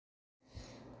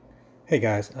Hey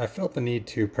guys, I felt the need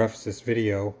to preface this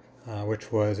video,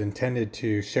 which was intended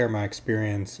to share my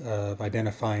experience of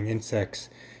identifying insects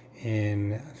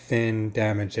in thin,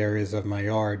 damaged areas of my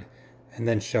yard, and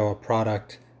then show a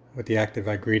product with the active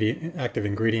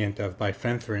ingredient of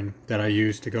bifenthrin that I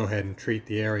use to go ahead and treat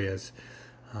the areas.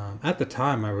 At the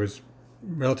time, I was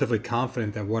relatively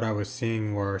confident that what I was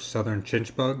seeing were southern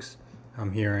chinch bugs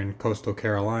here in coastal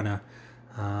Carolina,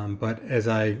 but as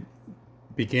I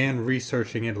began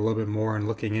researching it a little bit more and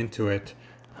looking into it,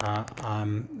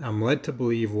 I'm led to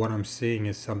believe what I'm seeing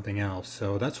is something else.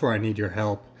 So that's where I need your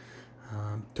help.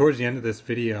 Towards the end of this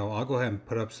video, I'll go ahead and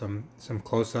put up some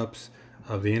close-ups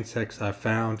of the insects I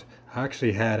found. I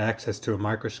actually had access to a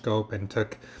microscope and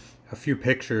took a few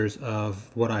pictures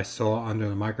of what I saw under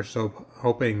the microscope,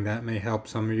 hoping that may help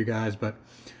some of you guys. But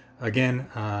again,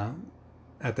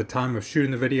 at the time of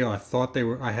shooting the video, I thought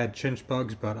I had chinch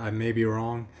bugs, but I may be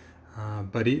wrong.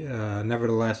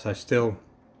 Nevertheless, I still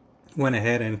went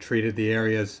ahead and treated the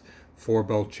areas for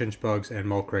both chinch bugs and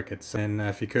mole crickets. And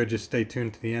if you could just stay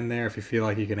tuned to the end there, if you feel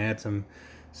like you can add some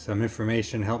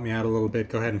information, help me out a little bit,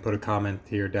 go ahead and put a comment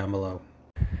here down below.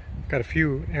 I've got a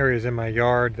few areas in my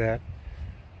yard that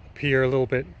appear a little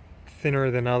bit thinner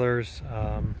than others,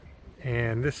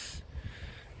 and this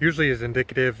usually is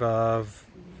indicative of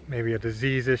maybe a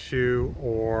disease issue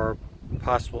or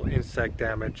possible insect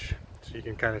damage. So you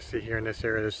can kind of see here in this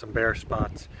area there's some bare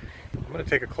spots. I'm going to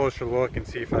take a closer look and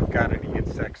see if I've got any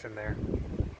insects in there.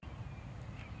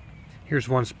 Here's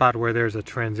one spot where there's a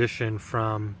transition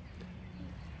from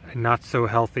a not so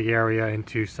healthy area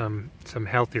into some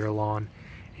healthier lawn.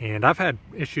 And I've had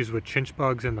issues with chinch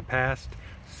bugs in the past,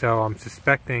 so I'm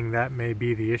suspecting that may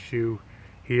be the issue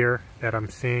here that I'm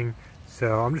seeing.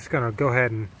 So I'm just going to go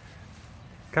ahead and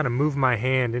kind of move my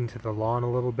hand into the lawn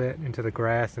a little bit, into the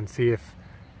grass, and see if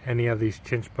any of these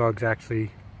chinch bugs actually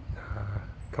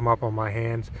come up on my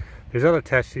hands. There's other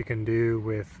tests you can do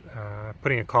with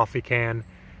putting a coffee can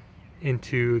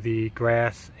into the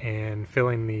grass and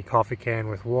filling the coffee can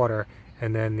with water,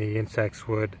 and then the insects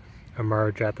would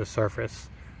emerge at the surface.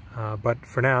 But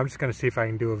for now, I'm just going to see if I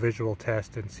can do a visual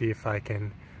test and see if I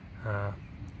can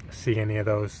see any of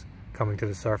those coming to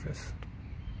the surface.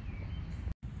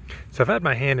 So I've had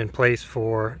my hand in place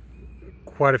for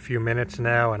quite a few minutes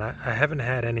now, and I haven't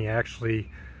had any actually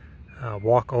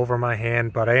walk over my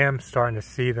hand, but I am starting to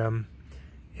see them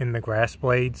in the grass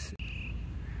blades.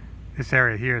 This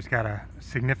area here has got a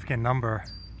significant number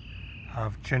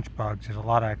of chinch bugs. There's a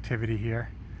lot of activity here.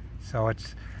 So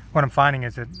what I'm finding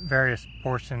is that various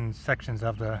sections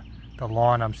of the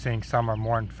lawn, I'm seeing some are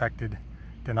more infected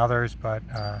than others, but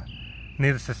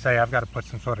needless to say, I've got to put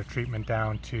some sort of treatment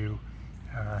down to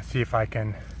see if I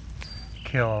can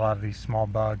kill a lot of these small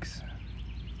bugs.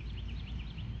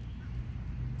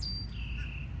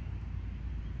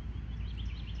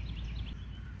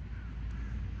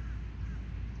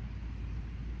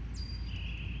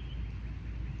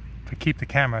 If I keep the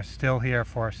camera still here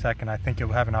for a second, I think you'll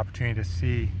have an opportunity to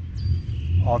see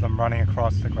all of them running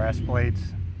across the grass blades.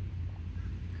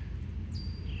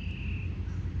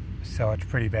 So it's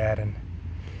pretty bad, and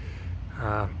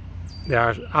they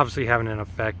are obviously having an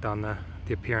effect on the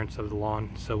appearance of the lawn,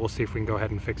 so we'll see if we can go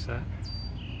ahead and fix that.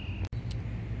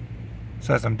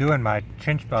 So as I'm doing my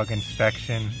chinch bug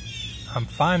inspection, I'm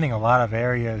finding a lot of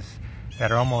areas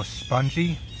that are almost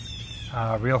spongy,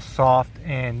 real soft,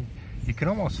 and you can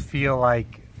almost feel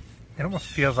like, it almost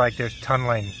feels like there's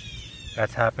tunneling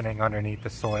that's happening underneath the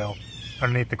soil,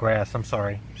 underneath the grass, I'm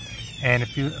sorry. And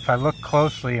if I look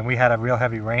closely, and we had a real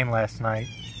heavy rain last night,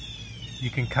 you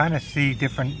can kind of see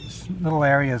different little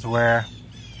areas where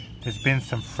there's been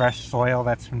some fresh soil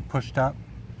that's been pushed up,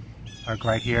 like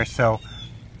right here. So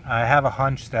I have a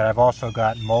hunch that I've also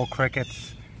got mole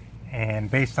crickets, and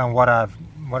based on what I've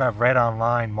read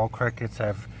online, mole crickets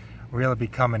have really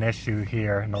become an issue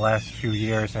here in the last few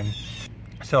years. And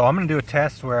so I'm going to do a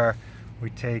test where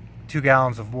we take 2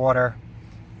 gallons of water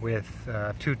with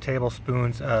 2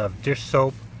 tablespoons of dish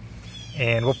soap,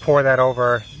 and we'll pour that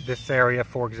over this area,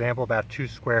 for example, about 2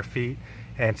 square feet.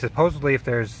 And supposedly if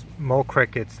there's mole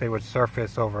crickets, they would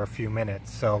surface over a few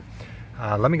minutes. So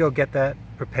let me go get that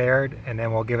prepared, and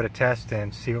then we'll give it a test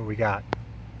and see what we got.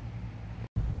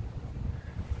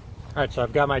 Alright, so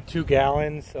I've got my 2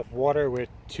 gallons of water with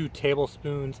 2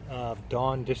 tablespoons of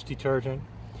Dawn dish detergent.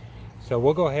 So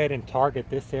we'll go ahead and target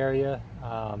this area.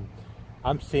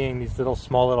 I'm seeing these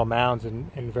small little mounds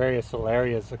in various little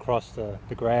areas across the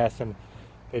grass, and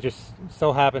it just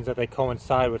so happens that they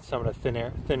coincide with some of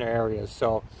the thinner areas.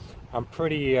 So I'm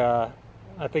pretty, I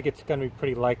think it's going to be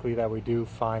pretty likely that we do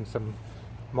find some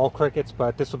mole crickets,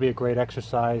 but this will be a great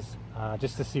exercise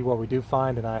just to see what we do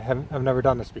find, and I've never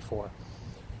done this before.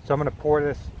 So I'm going to pour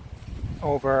this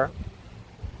over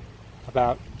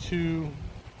about 2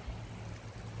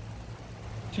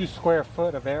 square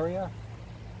foot of area.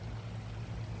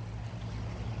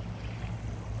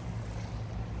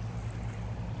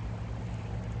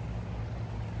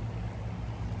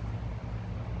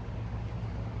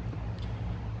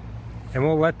 And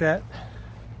we'll let that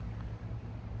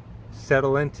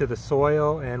settle into the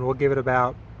soil, and we'll give it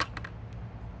about,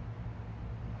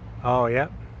 oh yeah,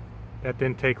 that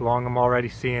didn't take long. I'm already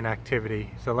seeing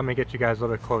activity. So let me get you guys a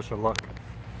little bit closer look.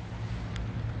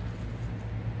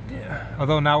 Yeah.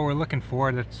 Although now we're looking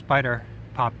for, the spider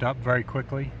popped up very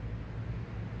quickly.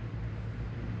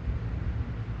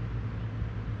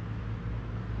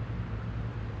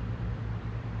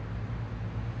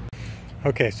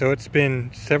 Okay, so it's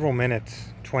been several minutes,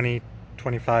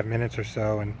 20-25 minutes or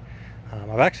so, and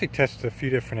I've actually tested a few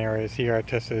different areas here. I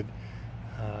tested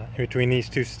in between these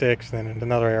 2 sticks, then in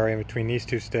another area in between these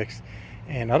 2 sticks,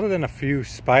 and other than a few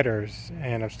spiders,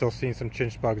 and I've still seen some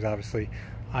chinch bugs obviously,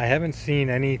 I haven't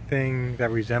seen anything that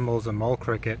resembles a mole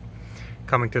cricket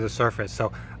coming to the surface.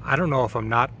 So I don't know if I'm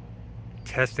not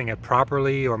testing it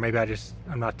properly, or maybe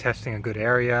I'm not testing a good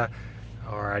area,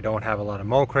 or I don't have a lot of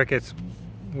mole crickets.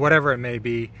 Whatever it may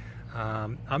be,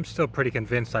 I'm still pretty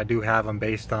convinced I do have them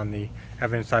based on the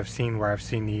evidence I've seen, where I've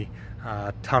seen the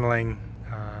tunneling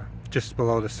just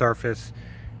below the surface,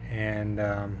 and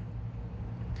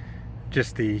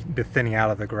just the thinning out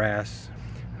of the grass.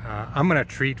 I'm going to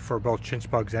treat for both chinch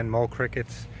bugs and mole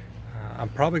crickets. I'm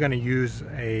probably going to use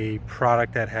a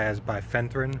product that has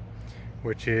bifenthrin,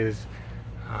 which is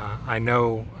I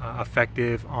know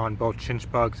effective on both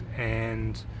chinch bugs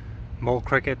and mole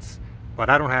crickets, but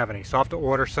I don't have any, so I'll have to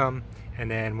order some, and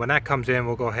then when that comes in,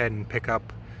 we'll go ahead and pick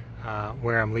up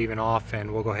where I'm leaving off,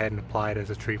 and we'll go ahead and apply it as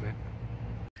a treatment.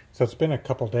 So it's been a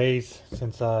couple days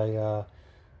since I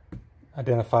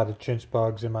identified the chinch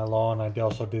bugs in my lawn. I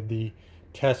also did the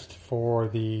test for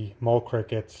the mole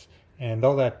crickets, and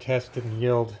though that test didn't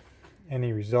yield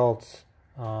any results,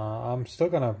 I'm still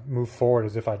going to move forward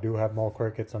as if I do have mole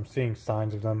crickets. I'm seeing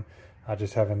signs of them, I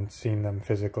just haven't seen them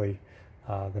physically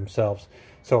themselves.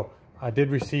 So I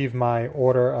did receive my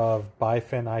order of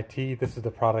Bifen IT. This is the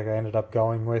product I ended up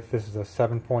going with. This is a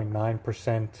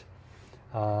 7.9%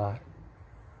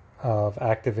 of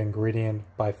active ingredient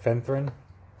bifenthrin.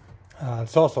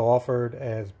 It's also offered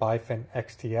as Bifen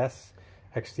XTS.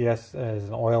 XTS is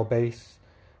an oil-based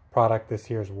product. This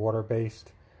here is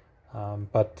water-based.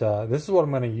 But this is what I'm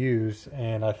going to use,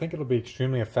 and I think it'll be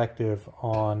extremely effective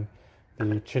on the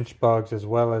chinch bugs as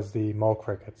well as the mole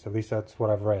crickets. At least that's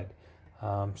what I've read.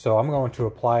 So I'm going to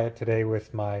apply it today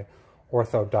with my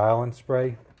Ortho Dial N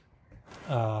Spray.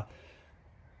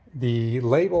 The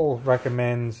label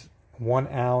recommends 1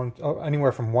 ounce,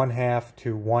 anywhere from 1/2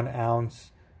 to 1 ounce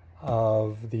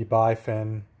of the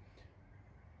Bifen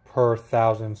per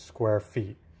 1,000 square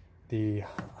feet. The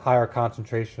higher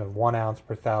concentration of 1 ounce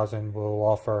per 1,000 will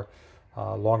offer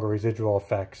longer residual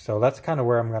effects. So that's kind of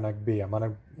where I'm going to be. I'm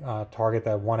going to target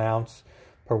that 1 ounce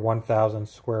per 1,000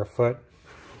 square foot.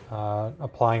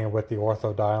 Applying it with the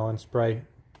Ortho Dial N Spray.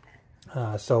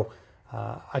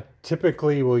 I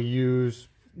typically will use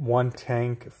 1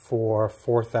 tank for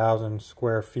 4,000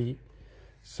 square feet.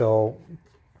 So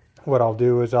what I'll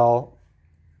do is I'll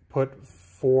put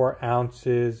 4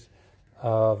 ounces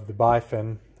of the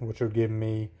Bifen, which would give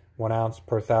me 1 ounce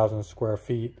per 1,000 square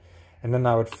feet, and then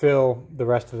I would fill the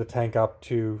rest of the tank up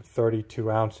to 32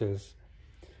 ounces,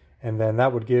 and then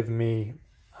that would give me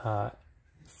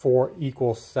 4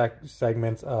 equal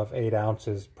segments of 8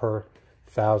 ounces per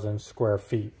 1,000 square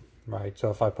feet, right? So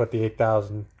if I put the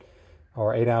 8,000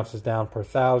 or 8 ounces down per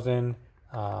 1,000,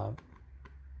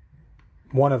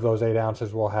 one of those 8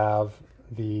 ounces will have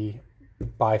the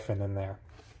Bifen in there.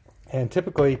 And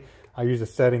typically I use a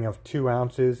setting of 2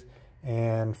 ounces,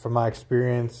 and from my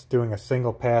experience doing a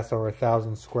single pass over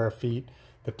 1,000 square feet,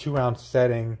 the 2 ounce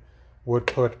setting would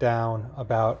put down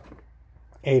about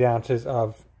 8 ounces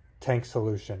of tank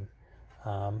solution.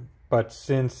 But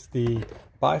since the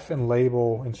Bifen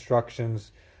label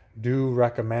instructions do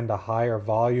recommend a higher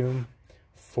volume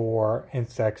for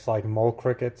insects like mole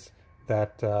crickets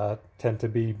that tend to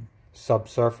be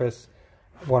subsurface,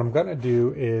 what I'm going to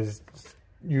do is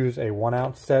use a 1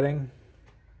 ounce setting,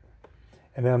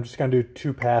 and then I'm just going to do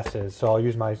 2 passes. So I'll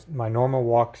use my normal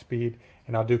walk speed,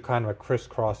 and I'll do kind of a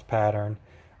crisscross pattern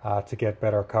to get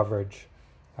better coverage,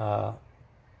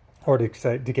 or to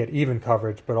get even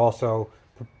coverage, but also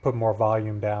put more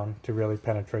volume down to really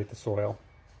penetrate the soil.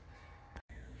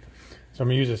 So I'm going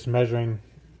to use this measuring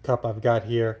cup I've got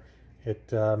here,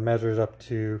 It measures up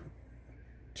to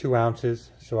 2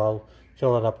 ounces, so I'll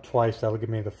fill it up twice. That'll give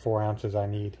me the 4 ounces I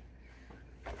need.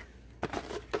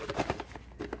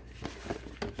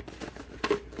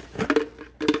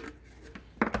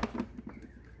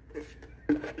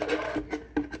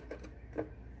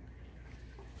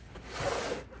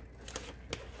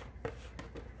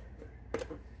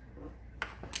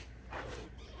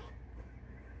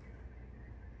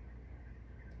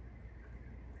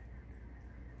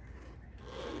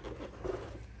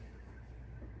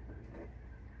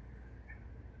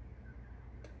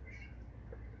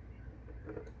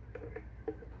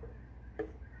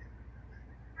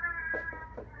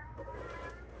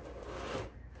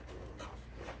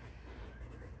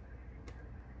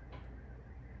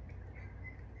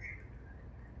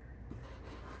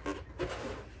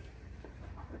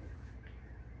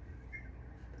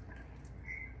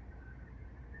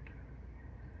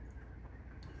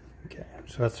 Okay,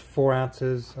 so that's 4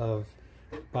 ounces of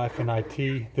Bifen I.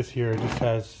 This here just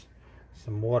has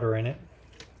some water in it.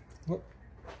 Whoop.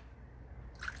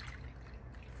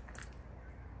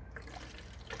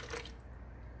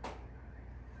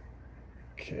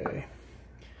 Okay,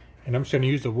 and I'm just going to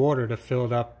use the water to fill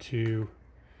it up to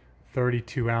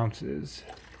 32 ounces.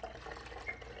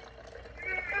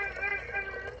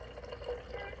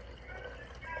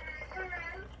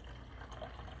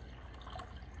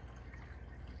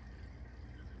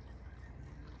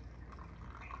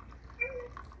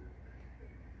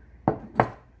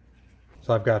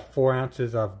 So I've got 4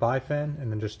 ounces of Bifen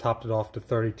and then just topped it off to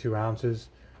 32 ounces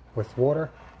with water.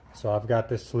 So I've got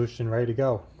this solution ready to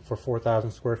go for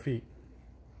 4,000 square feet.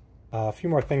 A few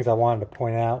more things I wanted to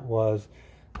point out was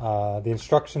the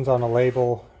instructions on the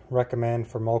label recommend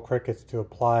for mole crickets to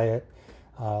apply it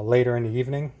later in the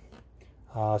evening.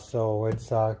 So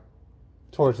it's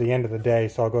towards the end of the day,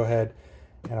 so I'll go ahead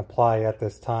and apply at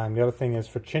this time. The other thing is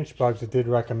for chinch bugs, it did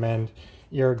recommend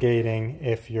irrigating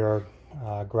if your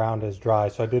ground is dry.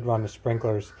 So I did run the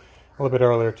sprinklers a little bit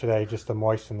earlier today just to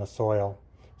moisten the soil.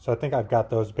 So I think I've got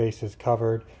those bases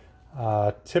covered.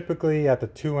 Typically at the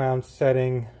 2 ounce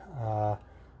setting, I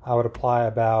would apply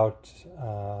about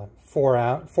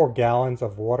 4 gallons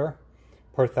of water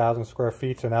per 1,000 square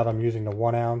feet. So now that I'm using the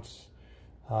 1 ounce,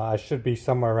 I should be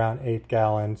somewhere around 8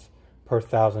 gallons per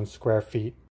 1,000 square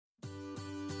feet.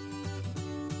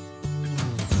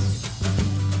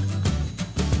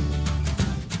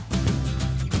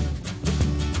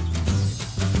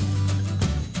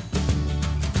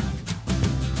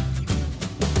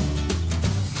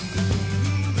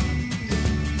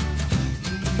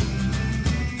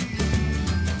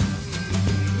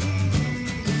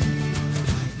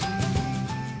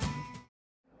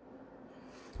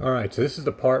 Alright, so this is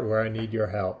the part where I need your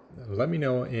help. Let me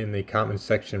know in the comment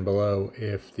section below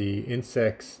if the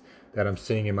insects that I'm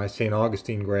seeing in my St.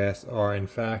 Augustine grass are in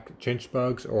fact chinch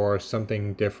bugs or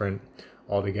something different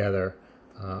altogether.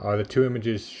 Are the two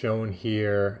images shown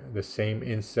here the same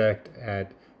insect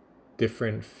at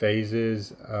different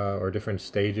phases or different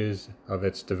stages of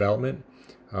its development?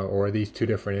 Or are these two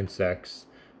different insects?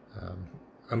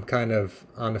 I'm kind of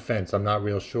on the fence. I'm not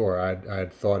real sure.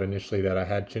 I'd thought initially that I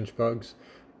had chinch bugs,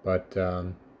 but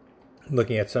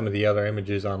looking at some of the other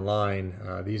images online,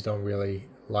 these don't really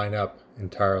line up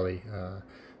entirely.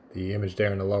 The image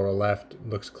there in the lower left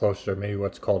looks closer to maybe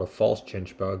what's called a false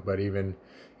chinch bug, but even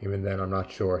then I'm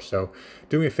not sure. So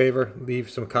do me a favor,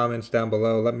 leave some comments down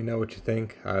below. Let me know what you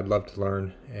think. I'd love to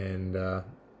learn and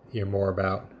hear more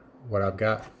about what I've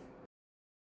got.